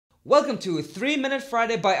Welcome to 3 Minute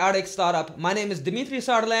Friday by ArcticStartup. My name is Dimitri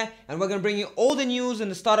Sarle and we're going to bring you all the news in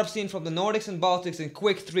the startup scene from the Nordics and Baltics in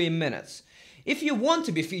quick 3 minutes. If you want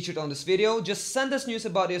to be featured on this video, just send us news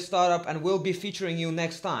about your startup and we'll be featuring you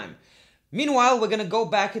next time. Meanwhile, we're going to go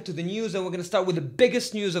back into the news and we're going to start with the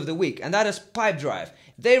biggest news of the week, and that is Pipedrive.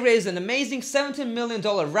 They raised an amazing $17 million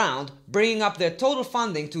round, bringing up their total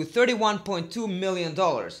funding to $31.2 million.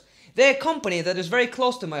 They're a company that is very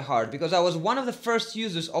close to my heart because I was one of the first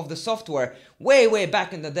users of the software way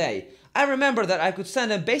back in the day. I remember that I could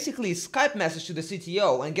send a basically Skype message to the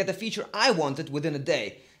CTO and get the feature I wanted within a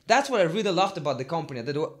day. That's what I really loved about the company,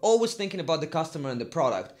 that they were always thinking about the customer and the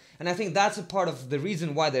product. And I think that's a part of the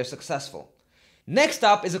reason why they're successful. Next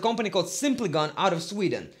up is a company called Simplygun out of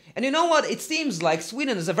Sweden. And you know what? It seems like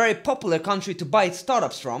Sweden is a very popular country to buy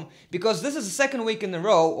startups from, because this is the second week in a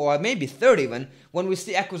row, or maybe third even, when we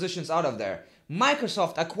see acquisitions out of there.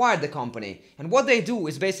 Microsoft acquired the company, and what they do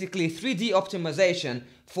is basically 3D optimization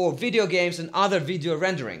for video games and other video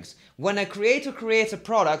renderings. When a creator creates a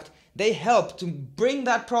product, they help to bring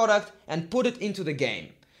that product and put it into the game.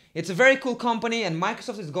 It's a very cool company and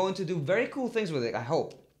Microsoft is going to do very cool things with it, I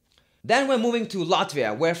hope. Then we're moving to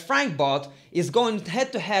Latvia, where FrankBot is going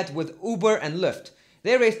head to head with Uber and Lyft.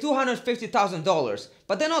 They raised $250,000,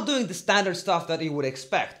 but they're not doing the standard stuff that you would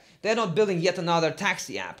expect. They're not building yet another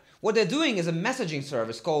taxi app. What they're doing is a messaging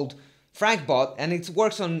service called FrankBot, and it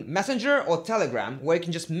works on Messenger or Telegram, where you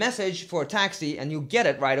can just message for a taxi and you get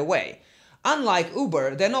it right away. Unlike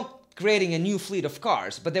Uber, they're not creating a new fleet of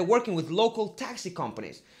cars, but they're working with local taxi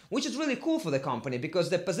companies, which is really cool for the company because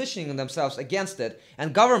they're positioning themselves against it,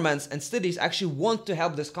 and governments and cities actually want to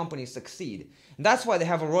help this company succeed. And that's why they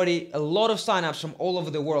have already a lot of signups from all over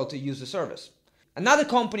the world to use the service. Another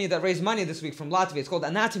company that raised money this week from Latvia is called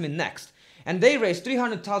Anatomy Next, and they raised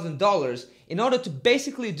 $300,000 in order to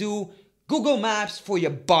basically do Google Maps for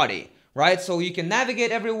your body, right? So you can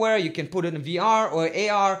navigate everywhere, you can put it in VR or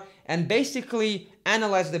AR, and basically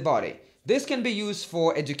analyze the body. This can be used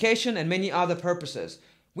for education and many other purposes.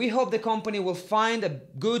 We hope the company will find a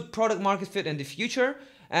good product market fit in the future,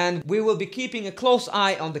 and we will be keeping a close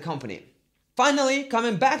eye on the company. Finally,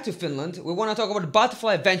 coming back to Finland, we want to talk about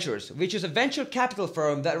Butterfly Ventures, which is a venture capital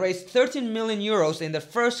firm that raised 13 million euros in the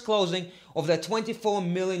first closing of their 24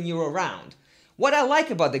 million euro round. What I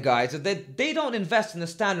like about the guys is that they don't invest in a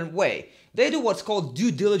standard way. They do what's called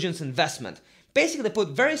due diligence investment. Basically, they put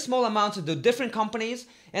very small amounts into different companies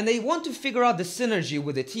and they want to figure out the synergy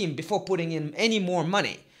with the team before putting in any more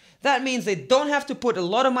money. That means they don't have to put a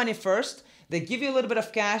lot of money first. They give you a little bit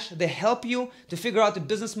of cash, they help you to figure out the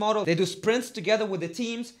business model, they do sprints together with the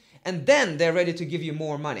teams, and then they're ready to give you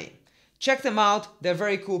more money. Check them out, they're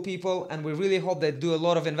very cool people, and we really hope they do a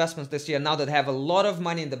lot of investments this year now that they have a lot of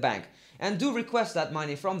money in the bank, and do request that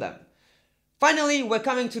money from them. Finally, we're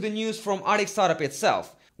coming to the news from ArcticStartup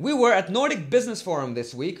itself. We were at Nordic Business Forum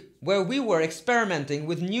this week, where we were experimenting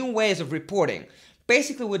with new ways of reporting.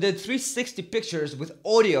 Basically, we did 360 pictures with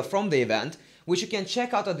audio from the event, which you can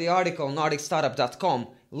check out at the article on ArcticStartup.com,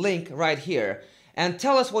 link right here, and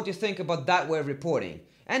tell us what you think about that way of reporting.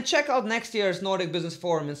 And check out next year's Nordic Business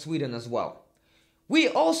Forum in Sweden as well. We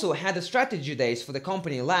also had the strategy days for the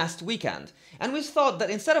company last weekend, and we thought that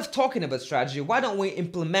instead of talking about strategy, why don't we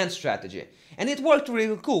implement strategy? And it worked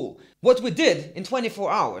really cool. What we did in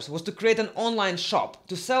 24 hours was to create an online shop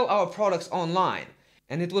to sell our products online.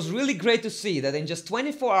 And it was really great to see that in just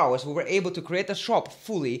 24 hours we were able to create a shop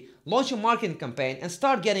fully, launch a marketing campaign, and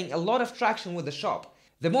start getting a lot of traction with the shop.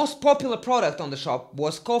 The most popular product on the shop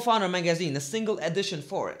was Co-Founder Magazine, a single edition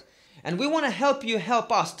for it. And we want to help you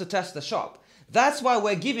help us to test the shop. That's why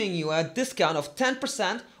we're giving you a discount of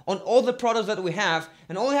 10% on all the products that we have,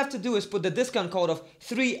 and all you have to do is put the discount code of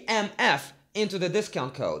 3MF into the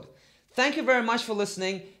discount code. Thank you very much for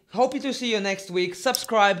listening. Hope to see you next week.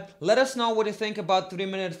 Subscribe, let us know what you think about 3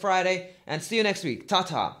 Minute Friday, and see you next week.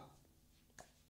 Ta-ta!